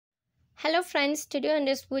Hello friends, today in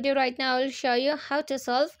this video right now I will show you how to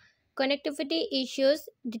solve connectivity issues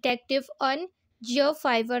detective on Geo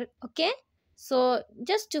Fiber. Okay, so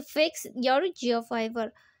just to fix your Geo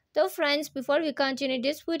Fiber. So friends, before we continue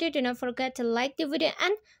this video, do not forget to like the video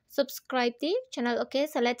and subscribe the channel. Okay,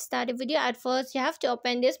 so let's start the video. At first you have to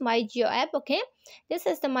open this My Geo app. Okay, this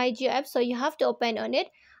is the My Geo app, so you have to open on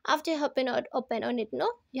it. After you open on it,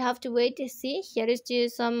 no, you have to wait to see. Here is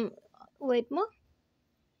just some wait more.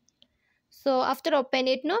 So after open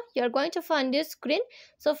it, no, you're going to find this screen.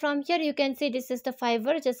 So from here you can see this is the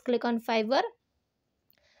fiber. Just click on fiber.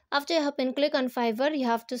 After you open, click on fiber, you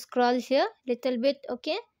have to scroll here little bit.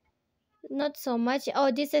 Okay, not so much. Oh,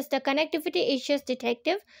 this is the connectivity issues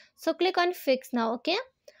detective. So click on fix now. Okay,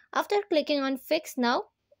 after clicking on fix now,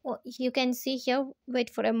 you can see here, wait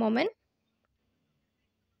for a moment.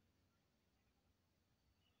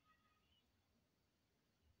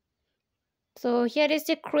 So here is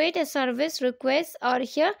the create a service request, or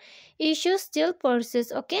here issue still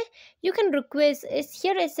persists. Okay, you can request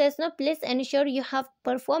here it says no, please ensure you have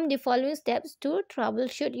performed the following steps to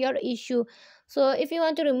troubleshoot your issue. So if you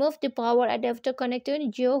want to remove the power adapter connected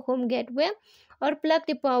to Geo Home Gateway, or plug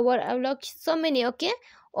the power, unlock so many. Okay,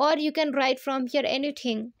 or you can write from here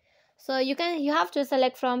anything. So you have to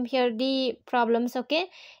select from here the problems. Okay,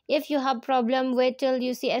 if you have problem, wait till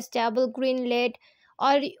you see a stable green light,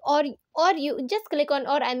 or or or you just click on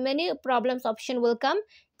or, and many problems option will come.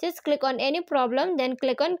 Just click on any problem, then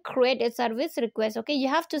click on create a service request. Okay, you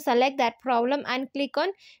have to select that problem and click on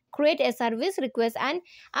create a service request, and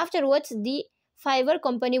afterwards the fiber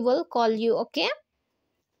company will call you. Okay,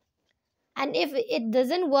 and if it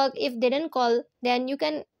doesn't work, if they didn't call, then you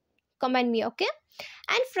can comment me. Okay,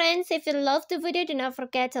 and friends, if you love the video, do not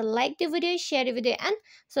forget to like the video, share the video and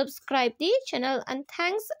subscribe the channel, and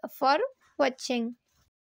thanks for watching.